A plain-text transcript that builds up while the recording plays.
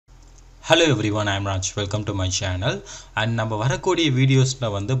Hello everyone, I am Raj. Welcome to my channel. And நம்ம வரக்கூடிய வீடியோஸ்ல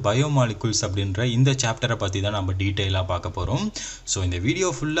வந்து பயோமாலிகுல்ஸ் அப்படின்ற இந்த சாப்டரை பத்தி தான் நம்ம டீடைலா பார்க்க போறோம். சோ இந்த வீடியோ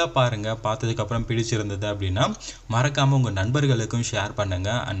ஃபுல்லா பாருங்க. பார்த்ததுக்கு அப்புறம் பிடிச்சிருந்தது அப்படினா மறக்காம உங்க நண்பர்களுக்கும் ஷேர் பண்ணுங்க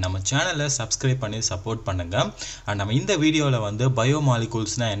and நம்ம சேனலை சப்ஸ்கிரைப் பண்ணி சப்போர்ட் பண்ணுங்க. and நம்ம இந்த வீடியோல வந்து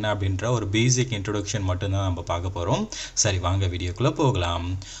பயோமாலிகுல்ஸ்னா என்ன அப்படின்ற ஒரு பேசிக் இன்ட்ரோடக்ஷன் மட்டும் தான் நம்ம பார்க்க போறோம். சரி வாங்க வீடியோக்குள்ள போகலாம்.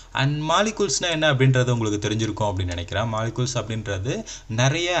 and மாலிகுல்ஸ்னா என்ன அப்படின்றது உங்களுக்கு தெரிஞ்சிருக்கும் அப்படி நினைக்கிறேன். மாலிகுல்ஸ் அப்படின்றது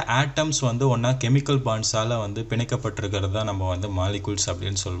நிறைய ஆட்டம்ஸ் வந்து ஒண்ணா கெமிக்கல் பாண்ட்ஸால வந்து பிணைக்கப்பட்டிருக்கிறது தான் நம்ம வந்து மாலிகுல்ஸ்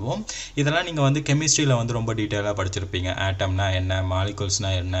அப்படினு சொல்வோம். இதெல்லாம் நீங்க வந்து கெமிஸ்ட்ரியில வந்து ரொம்ப டீடைலா படிச்சிருப்பீங்க. ஆட்டம்னா என்ன, மாலிகுல்ஸ்னா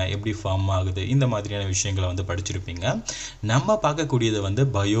என்ன, எப்படி ஃபார்ம் ஆகுது, இந்த மாதிரியான விஷயங்களை வந்து படிச்சிருப்பீங்க. நம்ம பார்க்கக்கூடியது வந்து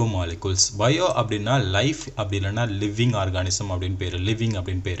பயோமாலிகுல்ஸ். பயோ அப்படினா லைஃப், அப்படி இல்லனா லிவிங் ஆர்கானிசம் அப்படினு பேரு. லிவிங்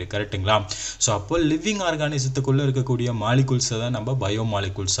அப்படினு பேரு, கரெக்ட்டுங்களா? சோ அப்போ லிவிங் ஆர்கானிசத்துக்குள்ள இருக்கக்கூடிய மாலிகுல்ஸ் தான் நம்ம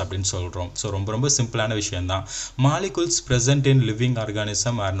பயோமாலிகுல்ஸ் அப்படினு சொல்றோம். சோ ரொம்ப சிம்பிளான விஷயம் தான். Molecules present in living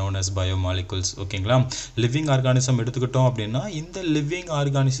organism are known as biomolecules. ஓகேங்களா? லிவிங் ஆர்கானிசம் எடுத்துக்கிட்டோம் அப்படினா இந்த லிவிங்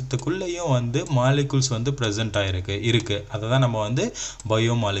ஆர்கானிசத்துக்குள்ளேயும் வந்து மாலிகுல்ஸ் வந்து present இருக்கு. அத தான் நம்ம வந்து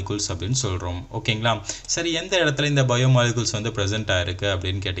பயோமாலிகுல்ஸ் அப்படினு சொல்றோம். ஓகேங்களா? சரி, எந்த இடத்துல இந்த பயோமாலிகுல்ஸ் வந்து present ஆயிருக்கு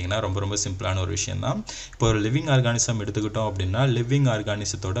அப்படினு கேட்டிங்கனா ரொம்ப சிம்பிளான ஒரு விஷயம் தான். இப்போ ஒரு லிவிங் ஆர்கானிசம் எடுத்துக்கிட்டோம் அப்படினா லிவிங்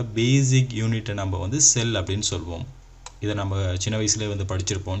ஆர்கானிசத்தோட பேசிக் யூனிட் நம்ம வந்து செல் அப்படினு சொல்வோம். இத நம்ம சின்ன வயசுலயே வந்து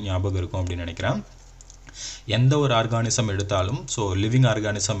படிச்சிருப்போம், ஞாபகம் இருக்கும் அப்படி நினைக்கிறேன். எந்த ஒரு ஆர்கானிசம் எடுத்தாலும், சோ லிவிங்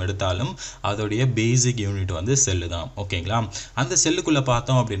ஆர்கானிசம் எடுத்தாலும் அதோடைய பேசிக் யூனிட் வந்து செல் தான். ஓகேங்களா? அந்த செல்லுக்குள்ள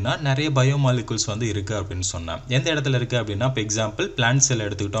பார்த்தோம் அப்படினா நிறைய பயோமாலிகுல்ஸ் வந்து இருக்கு அப்படினு சொன்னேன். எந்த இடத்துல இருக்கு அப்படினா, ஃபார் எக்ஸாம்பிள் பிளான்ட் செல்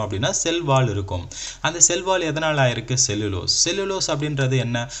எடுத்துக்கிட்டோம் அப்படினா செல் வால் இருக்கும். அந்த செல் வால் எதனால ஆயிருக்கு? செல்லுலோஸ். செல்லுலோஸ் அப்படின்றது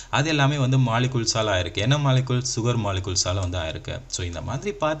என்ன? அது எல்லாமே வந்து மாலிகுல்ஸால ஆயிருக்கு. என்ன மாலிகுல்? சுகர் மாலிகுல்ஸால வந்து ஆயிருக்கு. சோ இந்த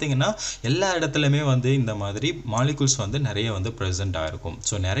மாதிரி பாத்தீங்கன்னா எல்லா இடத்துலயுமே வந்து இந்த மாதிரி மாலிகுல்ஸ் வந்து நிறைய வந்து present ஆயிருக்கும்.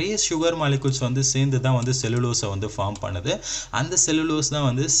 சோ நிறைய சுகர் மாலிகுல்ஸ் வந்து சேர்ந்து தான் வந்து செல்லுலோஸை வந்து ஃபார்ம் பண்ணுது. அந்த செல்லுலோஸ் தான்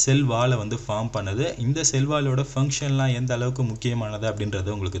வந்து செல் வாலை வந்து ஃபார்ம் பண்ணுது. இந்த செல் வாலோட ஃபங்க்ஷன்லாம் எந்த அளவுக்கு முக்கியமானது அப்படின்றது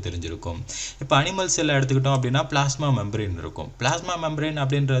உங்களுக்கு தெரிஞ்சிருக்கும். இப்போ அனிமல் செல்லை எடுத்துக்கிட்டோம் அப்படின்னா பிளாஸ்மா மெம்பரேன் இருக்கும். பிளாஸ்மா மெம்பரேன்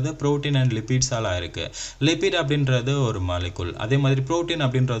அப்படின்றது புரோட்டீன் அண்ட் லிபிட்ஸால இருக்கு. லிபிட் அப்படின்றது ஒரு மாலிகுல். அதே மாதிரி புரோட்டீன்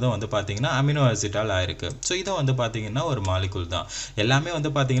அப்படின்றதும் வந்து பார்த்தீங்கன்னா அமினோ ஆசிட்டால் ஆயிருக்கு. ஸோ இதை வந்து பார்த்தீங்கன்னா ஒரு மாலிகுல் தான். எல்லாமே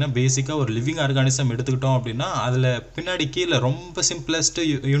வந்து பார்த்தீங்கன்னா பேசிக்காக ஒரு லிவிங் ஆர்கானிசம் எடுத்துக்கிட்டோம் அப்படின்னா அதில் பின்னாடி கீழே ரொம்ப சிம்பிளஸ்ட்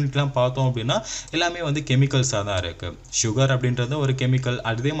யூனிட்லாம் பார்த்தோம் அப்படின்னா எல்லாமே வந்து கெமிக்கல்ஸாக தான் இருக்கு. சுகர் அப்படின்றது ஒரு கெமிக்கல்.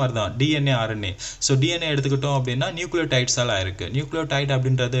 அதே மாதிரி தான் டிஎன்ஏ, ஆர்என்ஏ. ஸோ டிஎன்ஏ எடுத்துக்கிட்டோம் அப்படின்னா நியூக்ளியோடைட்ஸால இருக்கு. நியூக்ளியோடைட்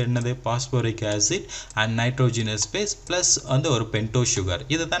அப்படின்றது என்னது? Phosphoric acid and nitrogenous base plus வந்து ஒரு பென்டோ சுகர்.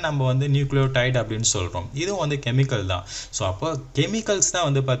 இதை தான் நம்ம வந்து நியூக்ளியோடைட் அப்படின்னு சொல்றோம். இதுவும் வந்து கெமிக்கல் தான். ஸோ அப்போ கெமிக்கல்ஸ் தான்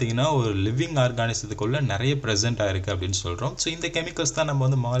வந்து பார்த்தீங்கன்னா ஒரு லிவிங் ஆர்கானிசத்துக்குள்ள நிறைய ப்ரெசென்ட் ஆயிருக்கு அப்படின்னு சொல்றோம். ஸோ இந்த கெமிக்கல்ஸ் தான் நம்ம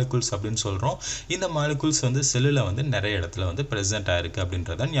வந்து மாலிகுல்ஸ் அப்படின்னு சொல்றோம். இந்த மாலிகுல்ஸ் வந்து செல்லுல வந்து நிறைய இடத்துல வந்து ப்ரெசென்ட் ஆயிருக்கு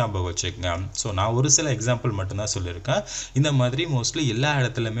அப்படின்றத ஞாபகம் வச்சுக்கோங்க. ஸோ நான் ஒரு சில எக்ஸாம்பிள் மட்டும்தான் சொல்லியிருக்கேன். இந்த மாதிரி மோஸ்ட்லி எல்லா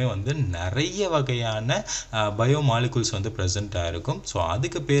இடத்துலையுமே வந்து நிறைய வகையான பயோமாலிகுல்ஸ் வந்து present ஆயிருக்கும். ஸோ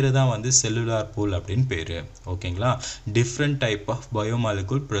அதுக்கு பேரு தான் வந்து செல்லுலார் பூல் அப்படின்னு பேரு. ஓகேங்களா? Different type of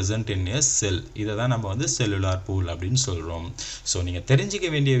பயோமாலிகுல் present in a cell. இதை தான் நம்ம வந்து செல்லுலார் பூல் அப்படின்னு சொல்றோம். ஸோ நீங்க தெரிஞ்சுக்க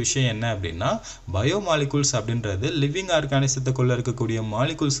வேண்டிய விஷயம் என்ன அப்படின்னா, பயோமாலிகுல்ஸ் அப்படின்றது லிவிங் ஆர்கானிசத்துக்குள்ள இருக்கக்கூடிய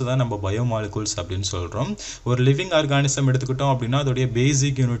மாலிகுல்ஸ் தான் நம்ம பயோமாலிகுல்ஸ் அப்படின்னு சொல்றோம். ஒரு லிவிங் ஆர்கானிசம் எடுத்துக்கிட்டோம் அப்படின்னா அதோடைய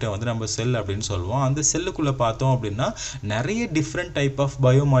பேசிக் யூனிட்டை வந்து நம்ம செல் அப்படின்னு சொல்லுவோம். அந்த செல்லுக்குள்ள பார்த்தோம் அப்படின்னா நிறைய டிஃப்ரெண்ட் டைப் ஆஃப்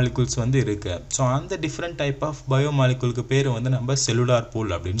பயோமாலிகுல்ஸ் வந்து இருக்கு. ஸோ அந்த டிஃப்ரெண்ட் டைப் ஆஃப் பயோமாலிகுலுக்கு பேர் வந்து நம்ம செல்லுலார்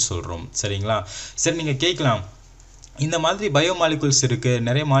பூல் அப்படின்னு சொல்றோம். சரிங்களா? சரி, நீங்க கேட்கலாம், இந்த மாதிரி பயோமாலிகுல்ஸ் இருக்கு,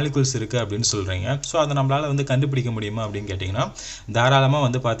 நிறைய மாலிகுல்ஸ் இருக்கு அப்படின்னு சொல்றீங்க. ஸோ அதை நம்மளால வந்து கண்டுபிடிக்க முடியுமா அப்படின்னு கேட்டிங்கன்னா தாராளமா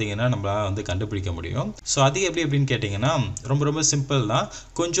வந்து பார்த்தீங்கன்னா நம்மளால வந்து கண்டுபிடிக்க முடியும். ஸோ அது எப்படி அப்படின்னு கேட்டிங்கன்னா ரொம்ப சிம்பிள் தான்.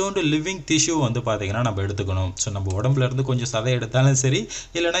 கொஞ்சோண்டு லிவிங் டிஷ்யூ வந்து பார்த்தீங்கன்னா நம்ம எடுத்துக்கணும். ஸோ நம்ம உடம்புல இருந்து கொஞ்சம் சதை எடுத்தாலும் சரி,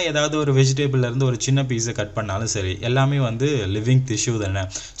 இல்லைனா ஏதாவது ஒரு வெஜிடபிள்ல இருந்து ஒரு சின்ன பீஸை கட் பண்ணாலும் சரி, எல்லாமே வந்து லிவிங் டிஷ்யூ தானே.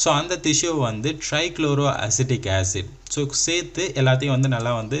 ஸோ அந்த டிஷ்யூ வந்து ட்ரைக்ளோரோஅசிட்டிக் ஆசிட் ஸோ சேர்த்து எல்லாத்தையும் வந்து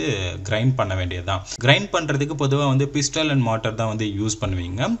நல்லா வந்து கிரைண்ட் பண்ண வேண்டியதுதான். கிரைண்ட் பண்ணுறதுக்கு பொதுவாக வந்து பிஸ்டல் அண்ட் மார்ட்டர் தான் வந்து யூஸ்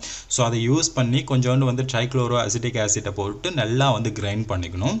பண்ணுவீங்க. ஸோ அதை யூஸ் பண்ணி கொஞ்சோண்டு வந்து ட்ரைக்ளோரோ அசிட்டிக் ஆசிட்டை போட்டு நல்லா வந்து கிரைண்ட்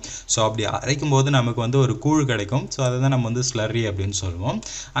பண்ணிக்கணும். ஸோ அப்படி அரைக்கும் போது நமக்கு வந்து ஒரு கூழ் கிடைக்கும். ஸோ அதை தான் நம்ம வந்து ஸ்லர்ரி அப்படின்னு சொல்லுவோம்.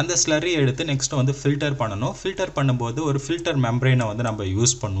 அந்த ஸ்லர்ரி எடுத்து நெக்ஸ்ட் வந்து ஃபில்டர் பண்ணணும். ஃபில்டர் பண்ணும்போது ஒரு ஃபில்டர் மெம்பரேனை வந்து நம்ம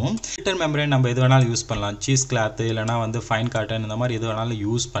யூஸ் பண்ணுவோம். ஃபில்டர் மெம்பரேன் நம்ம எது வேணாலும் யூஸ் பண்ணலாம். சீஸ் கிளாத்து இல்லைனா வந்து ஃபைன் காட்டன், இந்த மாதிரி எது வேணாலும்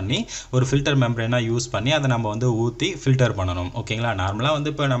யூஸ் பண்ணி ஒரு ஃபில்டர் மெம்பரேனாக யூஸ் பண்ணி அதை நம்ம வந்து ஊற்றி ஃபில்டர் பண்ணணும். ஓகேங்களா? நார்மலாக வந்து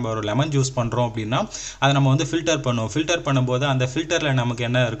இப்போ நம்ம ஒரு லெமன் ஜூஸ் பண்ணுறோம் அப்படின்னா அதை நம்ம வந்து ஃபில்டர் பண்ணும். ஃபில்டர் பண்ணும்போது அந்த ஃபில்டரில் நமக்கு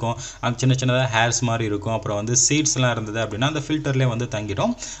என்ன இருக்கும், அந்த சின்ன சின்னதாக ஹேர்ஸ் மாதிரி இருக்கும். அப்புறம் வந்து சீட்ஸ்லாம் இருந்தது அப்படின்னா அந்த ஃபில்டர்லேயே வந்து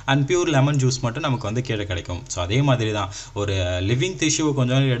தங்கிடும். அண்ட் பியூர் லெமன் ஜூஸ் மட்டும் நமக்கு வந்து கீழே கிடைக்கும். ஸோ அதே மாதிரி தான் ஒரு லிவிங் டிஷ்யூவை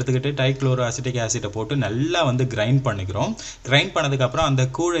கொஞ்சம் எடுத்துக்கிட்டு ட்ரைக்ளோரோஅசிட்டிக் ஆசிட்டை போட்டு நல்லா வந்து கிரைண்ட் பண்ணிக்கிறோம். கிரைண்ட் பண்ணதுக்கப்புறம் அந்த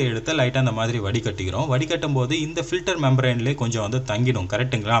கூழை எடுத்து லைட்டாக அந்த மாதிரி வடிகட்டிக்கிறோம். வடிகட்டும் போது இந்த ஃபில்டர் மெம்பரைன்லேயே கொஞ்சம் வந்து தங்கிடும்.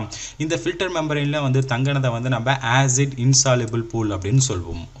 கரெக்டுங்களா? இந்த ஃபில்டர் மெம்பரைனில் வந்து தங்கினதை வந்து நம்ம ஆசிட் இன்சாலிபிள் பூல் அப்படின்னு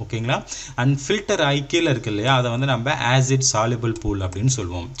சொல்லுவோம். ஓகேங்களா? அண்ட் ஃபில்டர் ஆகி கீழே இருக்கு இல்லையா, அதை வந்து நம்ம ஆசிட் சாலிபிள் பூல் அப்படின்னு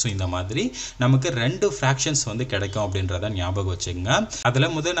சொல்லுவோம். ஸோ இந்த மாதிரி நமக்கு 2 ஃப்ராக்ஷன்ஸ் வந்து கிடைக்கும் அப்படின்றத ஞாபகம் வச்சுக்கோங்க. அதில்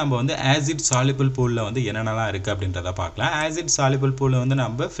முதல் நம்ம வந்து ஆசிட் சாலிபிள் பூலில் வந்து என்னென்னலாம் இருக்குது அப்படின்றத பார்க்கலாம். ஆசிட் சாலிபிள் பூலில் வந்து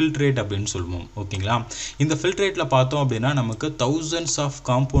நம்ம ஃபில்ட்ரேட் அப்படின்னு சொல்லுவோம். ஓகேங்களா? இந்த ஃபில்ட்ரேட்டில் பார்த்தோம் அப்படின்னா நமக்கு thousands ஆஃப்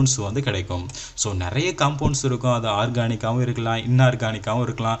காம்பவுண்ட்ஸ் வந்து கிடைக்கும். ஸோ நிறைய காம்பவுண்ட்ஸ் இருக்கும். அது ஆர்கானிக்காகவும் இருக்கலாம், இன்ஆர்கானிக்காகவும்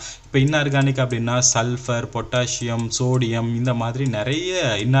இருக்கலாம். இப்போ இன்ஆர்கானிக் அப்படின்னா சல்ஃபர், பொட்டாசியம், சோடியம் இந்த மாதிரி நிறைய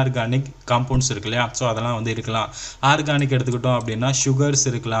இன்ஆர்கானிக் காம்பவுண்ட்ஸ் இருக்கு இல்லையா. ஸோ அதெல்லாம் வந்து இருக்கலாம். ஆர்கானிக் எடுத்துக்கிட்டோம் அப்படின்னா சுகர்ஸ்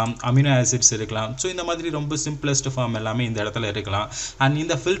இருக்கலாம், அமினோ ஆசிட்ஸ் இருக்கலாம். ஸோ இந்த மாதிரி ரொம்ப சிம்பிளஸ்ட் ஃபார்ம் எல்லாமே இந்த இடத்துல இருக்கலாம். அண்ட்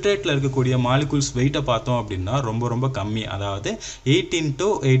இந்த ஃபில்ட்ரேட்டில் இருக்கக்கூடிய மாலிகுல்ஸ் வெயிட்டை பார்த்தோம் அப்படின்னா ரொம்ப ரொம்ப கம்மி. அதாவது 18 to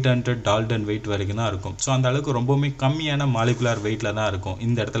 800 டால்டன் வெயிட் வரைக்கும் தான் இருக்கும். ஸோ அந்த அளவுக்கு ரொம்பவுமே கம்மியான மாலிகுலர் வெயிட்டில் தான் இருக்கும்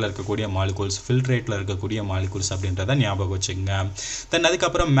இந்த இடத்துல இருக்கக்கூடிய மாலிகுல்ஸ், ஃபில்ட்ரேட்டில் இருக்கக்கூடிய மாலிகுல்ஸ் அப்படின்றத ஞாபகம் வச்சுங்க. தென்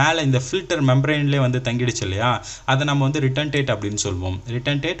அதுக்கப்புறம் மேலே இந்த ஃபில்டர் மெம்பரைன்லேயே வந்து தங்கிடுச்சு இல்லையா, அதை நம்ம வந்து ரிட்டன்டேட் அப்படின்னு சொல்லுவோம்.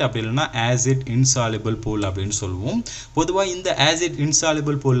 ரிட்டன்டேட் அப்படி இல்லைன்னா ஆசிட் இன்சாலிபிள் பூல் அப்படின்னு சொல்லுவோம். பொதுவாக இந்த ஆசிட்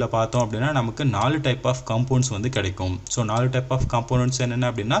இன்சாலிபிள் பூலில் பார்த்தோம் அப்படின்னா நமக்கு 4 டைப் ஆஃப் காம்பவுண்ட்ஸ் வந்து கிடைக்கும். ஸோ 4 டைப் ஆஃப் காம்பவுண்ட்ஸ் என்னென்ன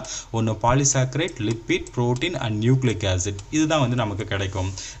அப்படின்னா ஒன்று polysaccharide, lipid, protein and nucleic acid. இதுதான் வந்து நமக்கு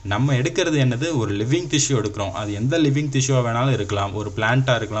கிடைக்கும். நம்ம எடுக்கிறது என்னது, ஒரு லிவிங் டிஷ்யூ எடுக்கிறோம். அது எந்த லிவிங் டிஷ்யூவாக வேணாலும் இருக்கலாம், ஒரு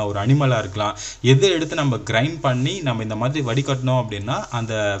பிளான்ட்டாக இருக்கலாம், ஒரு அனிமலாக இருக்கலாம். எது எடுத்து நம்ம கிரைண்ட் பண்ணி நம்ம இந்த மாதிரி வடிகட்டணும் அப்படின்னா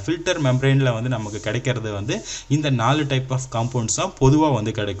அந்த ஃபில்டர் மெம்பரைனில் வந்து நமக்கு கிடைக்கிறது வந்து இந்த 4 டைப் ஆஃப் காம்பவுண்ட்ஸ் தான் பொதுவாக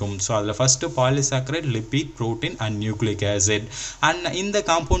வந்து கிடைக்கும். ஸோ அதில் first polysaccharide, lipid, protein and nucleic acid. And இந்த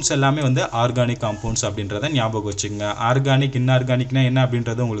காம்பவுண்ட்ஸ் எல்லாமே வந்து ஆர்கானிக் காம்பவுண்ட்ஸ் அப்படின்றத ஞாபகம் வச்சுங்க. ஆர்கானிக் இன்ஆர்கானிக்னா என்ன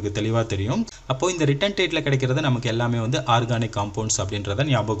அப்படின்றது உங்களுக்கு தெளிவாக தெரியும். அப்போது இந்த ரிட்டன்டேட்டில் கிடைக்கிறது நமக்கு எல்லாமே வந்து ஆர்கானிக் காம்பவுண்ட்ஸ் அப்படின்றத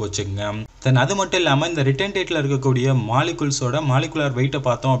ஞாபகம் வச்சுங்க. தென் அது மட்டும் இல்லாமல் இந்த ரிட்டன்டேட்டில் இருக்கக்கூடிய மாலிகுல்ஸோட மாலிகுலர் வெயிட்டை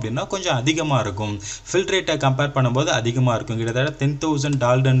பார்த்தோம் அப்படின்னா கொஞ்சம் அதிகமாக இருக்கும். ஃபில்ட்ரேட்டை கம்பேர் பண்ணும்போது அதிகமாக இருக்கும். கிட்டத்தட்ட 10,000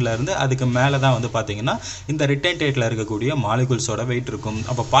 டால்டன்லேருந்து அதுக்கு மேலே தான் வந்து பார்த்தீங்கன்னா இந்த ரிட்டன்டேட்டில் இருக்கக்கூடிய மாலிகுல்ஸோட வெயிட் இருக்கும்.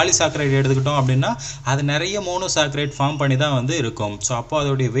 அப்போ பாலிசாக்கரைட் எடுத்துக்கிட்டோம் அப்படின்னா அது நிறைய மோனோசாக்கரைட் ஃபார்ம் பண்ணி தான் வந்து இருக்கும். ஸோ அப்போ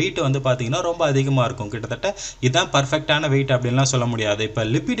அதோடைய வெயிட் வந்து பார்த்தீங்கன்னா ரொம்ப அதிகமாக இருக்கும். கிட்டத்தட்ட இதுதான் பர்ஃபெக்டான வெயிட் அப்படின்லாம் சொல்ல முடியாது. இப்போ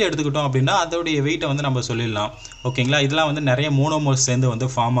லிப்பிட் எடுத்துக்கிட்டோம் அப்படின்னா அதோடைய வெயிட்டை வந்து நம்ம சொல்லிடலாம். ஓகேங்களா? இதெல்லாம் வந்து நிறைய மோனோமர்ஸ் சேர்ந்து வந்து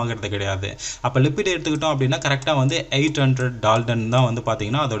ஃபார்ம் ஆகிறது கிடையாது. அப்போ லிப்பிட் எடுத்துக்கிட்டோம் அப்படின்னா கரெக்டாக வந்து 800 டால்டன் தான் வந்து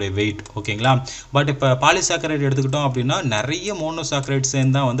பார்த்தீங்கன்னா அதோடைய வெயிட். ஓகேங்களா? பட் இப்போ பாலிசாக்கரைட் எடுத்துக்கிட்டோம் அப்படின்னா நிறைய மோனோசாக்கரைட்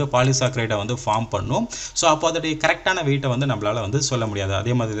சேர்ந்து தான் வந்து பாலிசாக்கரைடை வந்து ஃபார்ம் பண்ணும். ஸோ அப்போ அதோடைய கரெக்டான வெயிட்டை வந்து நம்மளால் வந்து சொல்ல முடியாது.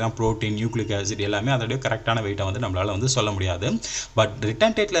 அதே மாதிரி தான் புரோட்டீன், நியூக்ளிக் ஆசிட் எல்லாமே அதோடைய கரெக்டான வெயிட்டை வந்து நம்மளால் வந்து சொல்ல முடியாது. பட்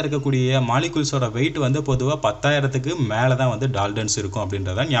ரிட்டன்டேட்டில் இருக்கக்கூடிய மாலிகுல்ஸோட வெயிட் வந்து பொதுவாக 10,000க்கு மேலே தான் வந்து டால்டன்ஸ் இருக்கும்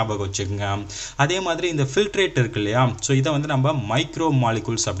அப்படின்றத ஞாபகம் வச்சுக்கோங்க. அதே மாதிரி இந்த ஃபில்ட்ரேட் இருக்கு இல்லையா, ஸோ இதை வந்து நம்ம மைக்ரோ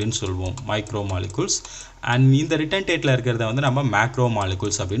மாலிகுல்ஸ் அப்படின்னு சொல்லுவோம். Micro molecules. அண்ட் இந்த ரிட்டன்டேட்டில் இருக்கிறத வந்து நம்ம மேக்ரோ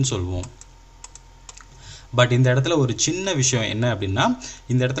மாலிகுல்ஸ் அப்படின்னு சொல்லுவோம். பட் இந்த இடத்துல ஒரு சின்ன விஷயம் என்ன அப்படின்னா,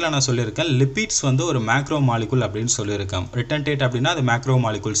 இந்த இடத்துல நான் சொல்லியிருக்கேன் லிப்பிட்ஸ் வந்து ஒரு மேக்ரோ மாலிகுல் அப்படின்னு சொல்லியிருக்கேன். ரிட்டன்டேட் அப்படின்னா அது மேக்ரோ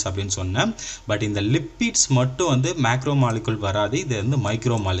மாலிகுல்ஸ் அப்படின்னு சொன்னேன். பட் இந்த லிப்பிட்ஸ் மட்டும் வந்து மேக்ரோ மாலிகுல் வராது, இது வந்து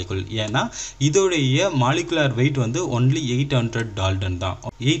மைக்ரோ மாலிகுல். ஏன்னா இதோடைய மாலிகுலர் வெயிட் வந்து ஒன்லி 800 டால்டன் தான்.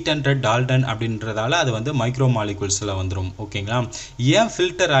 800 டால்டன் அப்படின்றதால அது வந்து மைக்ரோ மாலிகுல்ஸில் வந்துடும். ஓகேங்களா? ஏன்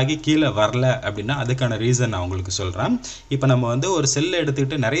ஃபில்டர் ஆகி கீழே வரல அப்படின்னா அதுக்கான ரீசன் நான் உங்களுக்கு சொல்கிறேன். இப்போ நம்ம வந்து ஒரு செல்லை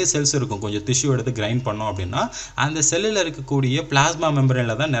எடுத்துக்கிட்டு நிறைய செல்ஸ் இருக்கும், கொஞ்சம் டிஷ்யூ எடுத்து கிரைண்ட் பண்ணோம் அப்படின்னா அந்த செல்லில் இருக்கக்கூடிய பிளாஸ்மா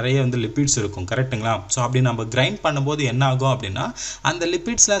மெம்பரேனில் தான் நிறைய வந்து லிப்பிட்ஸ் இருக்கும். கரெக்டுங்களா? ஸோ அப்படி நம்ம கிரைண்ட் பண்ணும்போது என்ன ஆகும் அப்படின்னா அந்த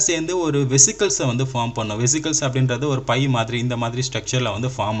லிப்பிட்ஸ்லாம் சேர்ந்து ஒரு வெசிக்கல்ஸை வந்து ஃபார்ம் பண்ணும். வெசிக்கல்ஸ் அப்படின்றது ஒரு பை மாதிரி இந்த மாதிரி ஸ்ட்ரக்சரில்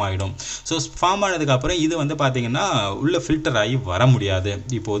வந்து ஃபார்ம் ஆகிடும். ஸோ ஃபார்ம் ஆனதுக்கப்புறம் இது வந்து பார்த்தீங்கன்னா உள்ள ஃபில்டர் ஆகி வர முடியாது.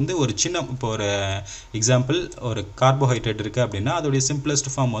 இப்போ வந்து ஒரு சின்ன இப்போ ஒரு எக்ஸாம்பிள், ஒரு கார்போஹைட்ரேட் இருக்குது அப்படின்னா அதோடைய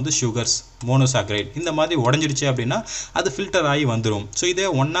சிம்பிளஸ்ட் ஃபார்ம் வந்து சுகர்ஸ், மோனோசாக்கரைட். இந்த மாதிரி உடஞ்சிடுச்சு அப்படின்னா அது ஃபில்டர் ஆகி வந்துடும். ஸோ இதே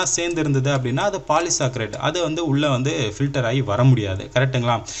ஒன்றா சேர்ந்து இருந்தது அப்படின்னா அது பாலிசாக்கரைட், அது வந்து உள்ளே வந்து ஃபில்டர் ஆகி வர முடியாது.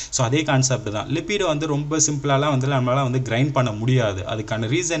 கரெக்டுங்களா? ஸோ அதே கான்செப்ட் தான். லிப்பிடை வந்து ரொம்ப சிம்பிளாலாம் வந்து நம்மளால் வந்து கிரைண்ட் பண்ண முடியாது. அதுக்கான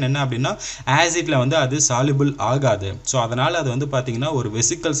ரீசன் என்ன அப்படின்னா ஆசிட்டில் வந்து அது சால்யுபிள் ஆகாது. ஸோ அதனால் அது வந்து பார்த்திங்கன்னா ஒரு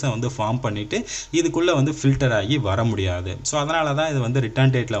வெசிக்கல்ஸை வந்து ஃபார்ம் பண்ணிவிட்டு இதுக்குள்ளே வந்து ஃபில்டர் ஆகி வர முடியாது. ஸோ அதனால தான் இது வந்து ரிட்டர்ன்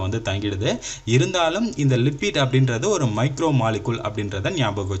மெட்டான்டேட்ல வந்து தங்கிடுது. இருந்தாலும் இந்த லிப்பிட் அப்படின்றது ஒரு மைக்ரோ மாலிகுல் அப்படின்றத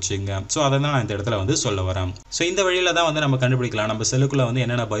ஞாபகம் வச்சுங்க. ஸோ அதை தான் நான் இந்த இடத்துல வந்து சொல்ல வரேன். ஸோ இந்த வழியில தான் வந்து நம்ம கண்டுபிடிக்கலாம் நம்ம செல்லுக்குள்ள வந்து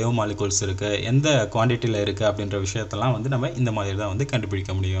என்னென்ன பயோமாலிகுல்ஸ் இருக்கு, எந்த குவான்டிட்டியில் இருக்கு அப்படின்ற விஷயத்தெல்லாம் வந்து நம்ம இந்த மாதிரி தான் வந்து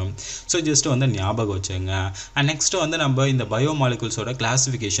கண்டுபிடிக்க முடியும். ஸோ ஜஸ்ட் வந்து ஞாபகம் வச்சுங்க. அண்ட் நெக்ஸ்ட் வந்து நம்ம இந்த பயோமாலிகுல்ஸோட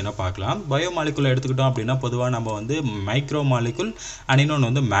கிளாசிஃபிகேஷனை பார்க்கலாம். பயோமாலிகுல் எடுத்துக்கிட்டோம் அப்படின்னா பொதுவாக நம்ம வந்து மைக்ரோ மாலிகுல் அண்ட் இன்னொன்று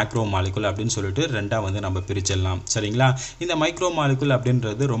வந்து மேக்ரோ மாலிகுல் அப்படின்னு சொல்லிட்டு ரெண்டாக வந்து நம்ம பிரிச்சிடலாம். சரிங்களா? இந்த மைக்ரோ மாலிகுல்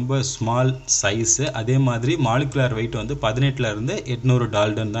அப்படின்றது ரொம்ப ஸ்மால் சைஸு, அதே மாதிரி மாலிகுலர் வெயிட் வந்து 18லேருந்து 800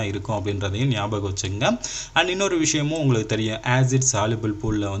 டால்டன் தான் இருக்கும் அப்படின்றதையும் ஞாபகம் வச்சுங்க. அண்ட் இன்னொரு விஷயமும் உங்களுக்கு தெரியும், ஆசிட் சால்யுபிள்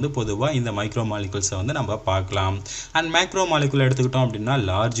பூலில் வந்து பொதுவாக இந்த மைக்ரோ மாலிகுல்ஸை வந்து நம்ம பார்க்கலாம். அண்ட் மேக்ரோ மாலிகுல் எடுத்துக்கிட்டோம் அப்படின்னா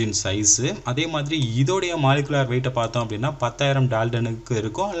லார்ஜ் இன் சைஸு, அதே மாதிரி இதோடைய மாலிகுலர் வெயிட்டை பார்த்தோம் அப்படின்னா 10,000 டால்டனுக்கு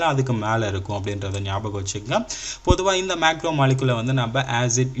இருக்கும், இல்லை அதுக்கு மேலே இருக்கும் அப்படின்றத ஞாபகம் வச்சுக்கோங்க. பொதுவாக இந்த மேக்ரோ மாலிகுலை வந்து நம்ம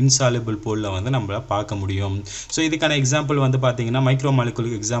ஆசிட் இன்சால்யுபிள் பூலில் வந்து நம்ம பார்க்க முடியும். ஸோ இதுக்கான எக்ஸாம்பிள் வந்து பார்த்தீங்கன்னா மைக்ரோ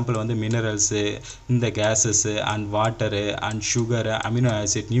மாலிகுலுக்கு எக்ஸாம்பிள் வந்து மினரல்ஸு, இந்த கேஸஸு and water and sugar, amino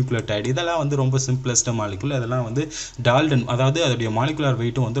acid, nucleotide, இதெல்லாம் வந்து ரொம்ப சிம்பிளஸ்ட் மாலிகுல். அதெல்லாம் வந்து டால்டன், அதாவது அதோடைய மாலிகுலர்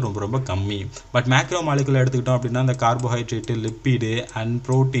வெயிட்டும் வந்து ரொம்ப ரொம்ப கம்மி. பட் மேக்ரோ மாலிகுல் எடுத்துக்கிட்டோம் அப்படின்னா இந்த carbohydrate, lipid and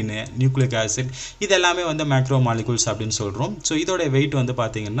protein, nucleic acid, இது எல்லாமே வந்து மேக்ரோ மாலிகுல்ஸ் அப்படின்னு சொல்கிறோம். ஸோ இதோட வெயிட் வந்து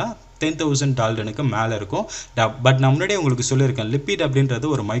பார்த்தீங்கன்னா 10,000 டால்டனுக்கு மேலே இருக்கும். பட் நான் முன்னாடியே உங்களுக்கு சொல்லியிருக்கேன் லிப்பிட் அப்படின்றது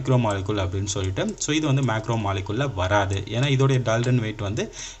ஒரு மைக்ரோ மாலிகுல் அப்படின்னு சொல்லிட்டு. ஸோ இது வந்து மேக்ரோ மாலிகுலில் வராது. ஏன்னா இதோடைய டால்டன் வெயிட் வந்து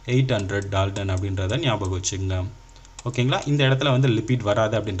 800 டால்டன் அப்படின்றத ஞாபகம் வச்சுங்க. ஓகேங்களா? இந்த இடத்துல வந்து லிப்பிட்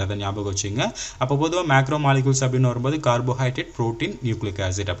வராது அப்படின்றத ஞாபகம் வச்சுங்க. அப்போ பொதுவாக மேக்ரோ மாலிகுல்ஸ் அப்படின்னு வரும்போது கார்போஹைட்ரேட், ப்ரோட்டீன், நியூக்ளிக்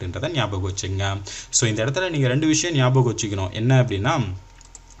ஆசிட் அப்படின்றத ஞாபகம் வச்சுங்க. ஸோ இந்த இடத்துல நீங்கள் 2 விஷயம் ஞாபகம் வச்சுக்கணும். என்ன அப்படின்னா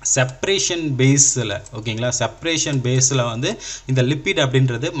செப்ரேஷன் பேஸில், ஓகேங்களா, செப்ரேஷன் பேஸில் வந்து இந்த லிப்பிட்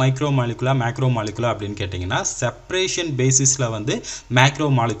அப்படின்றது மைக்ரோ மாலிகுலா மேக்ரோ மாலிகுலா அப்படின்னு கேட்டிங்கன்னா செப்ரேஷன் பேசிஸில் வந்து மேக்ரோ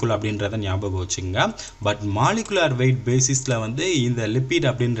மாலிகுல் அப்படின்றத ஞாபகம் வச்சுங்க. பட் மாலிகுலர் வெயிட் பேசிஸில் வந்து இந்த லிப்பிட்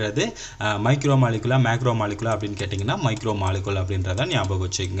அப்படின்றது மைக்ரோ மாலிகுலா மேக்ரோ மாலிகுலா அப்படின்னு கேட்டிங்கன்னா மைக்ரோ மாலிகுல் அப்படின்றத ஞாபகம்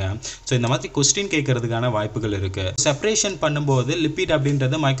வச்சுங்க. ஸோ இந்த மாதிரி கொஸ்டின் கேட்கறதுக்கான வாய்ப்புகள் இருக்குது. செப்ரேஷன் பண்ணும்போது லிப்பிட்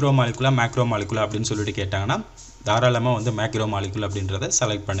அப்படின்றது மைக்ரோ மாலிகுலா மேக்ரோ மாலிகுலா அப்படின்னு சொல்லிட்டு கேட்டாங்கன்னா தாராளமாக வந்து மேக்ரோ மாலிகுல் அப்படின்றத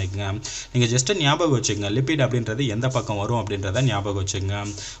செலக்ட் பண்ணிக்கங்க. நீங்கள் ஜஸ்ட்டு ஞாபகம் வச்சுக்கோங்க லிப்பிட் அப்படின்றது எந்த பக்கம் வரும் அப்படின்றத ஞாபகம் வச்சுக்கோங்க.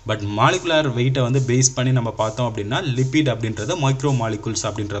 பட் மாலிகுலர் வெயிட்டை வந்து பேஸ் பண்ணி நம்ம பார்த்தோம் அப்படின்னா லிப்பிட் அப்படின்றது மைக்ரோ மாலிகுல்ஸ்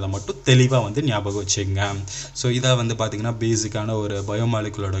அப்படின்றத மட்டும் தெளிவாக வந்து ஞாபகம் வச்சுக்கோங்க. ஸோ இதை வந்து பார்த்திங்கன்னா பேசிக்கான ஒரு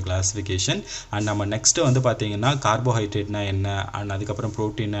பயோமாலிகுலோட கிளாஸிஃபிகேஷன். அண்ட் நம்ம நெக்ஸ்ட்டு வந்து பார்த்திங்கன்னா கார்போஹைட்ரேட்னா என்ன, அண்ட் அதுக்கப்புறம்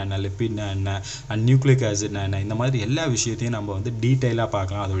ப்ரோட்டீன்னா என்ன, லிப்பிட்னா என்ன, அண்ட் நியூக்ளிக் ஆசிட்னா என்ன, இந்த மாதிரி எல்லா விஷயத்தையும் நம்ம வந்து டீட்டெயிலாக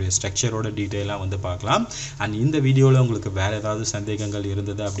பார்க்கலாம். அதோடைய ஸ்ட்ரக்சரோட டீட்டெயிலாக வந்து பார்க்கலாம். அண்ட் இந்த வீடியோவில் உங்களுக்கு வேறு ஏதாவது சந்தேகங்கள்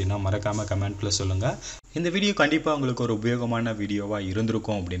இருந்தது அப்படின்னா மறக்காமல் கமெண்ட்டில் சொல்லுங்கள். இந்த வீடியோ கண்டிப்பாக உங்களுக்கு ஒரு உபயோகமான வீடியோவாக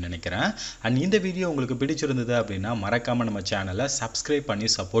இருந்திருக்கும் அப்படின்னு நினைக்கிறேன். அண்ட் இந்த வீடியோ உங்களுக்கு பிடிச்சிருந்தது அப்படின்னா மறக்காமல் நம்ம சேனலை சப்ஸ்கிரைப் பண்ணி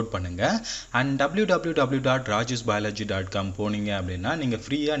சப்போர்ட் பண்ணுங்கள். அண்ட் www.rajusbiology.com போனீங்க அப்படின்னா நீங்கள்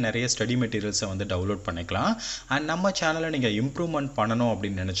ஃப்ரீயாக நிறைய ஸ்டடி மெட்டீரியல்ஸை வந்து டவுன்லோட் பண்ணிக்கலாம். அண்ட் நம்ம சேனலை நீங்கள் இம்ப்ரூவ்மெண்ட் பண்ணணும்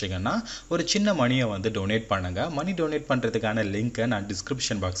அப்படின்னு நினச்சிங்கன்னா ஒரு சின்ன மணியை வந்து டொனேட் பண்ணுங்கள். மணி டொனேட் பண்ணுறதுக்கான லிங்க்கை நான்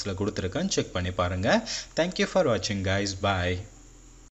டிஸ்கிரிப்ஷன் பாக்ஸில் கொடுத்துருக்கேன், செக் பண்ணி பாருங்கள். தேங்க்யூ ஃபார் வாட்சிங் கைஸ். பாய்.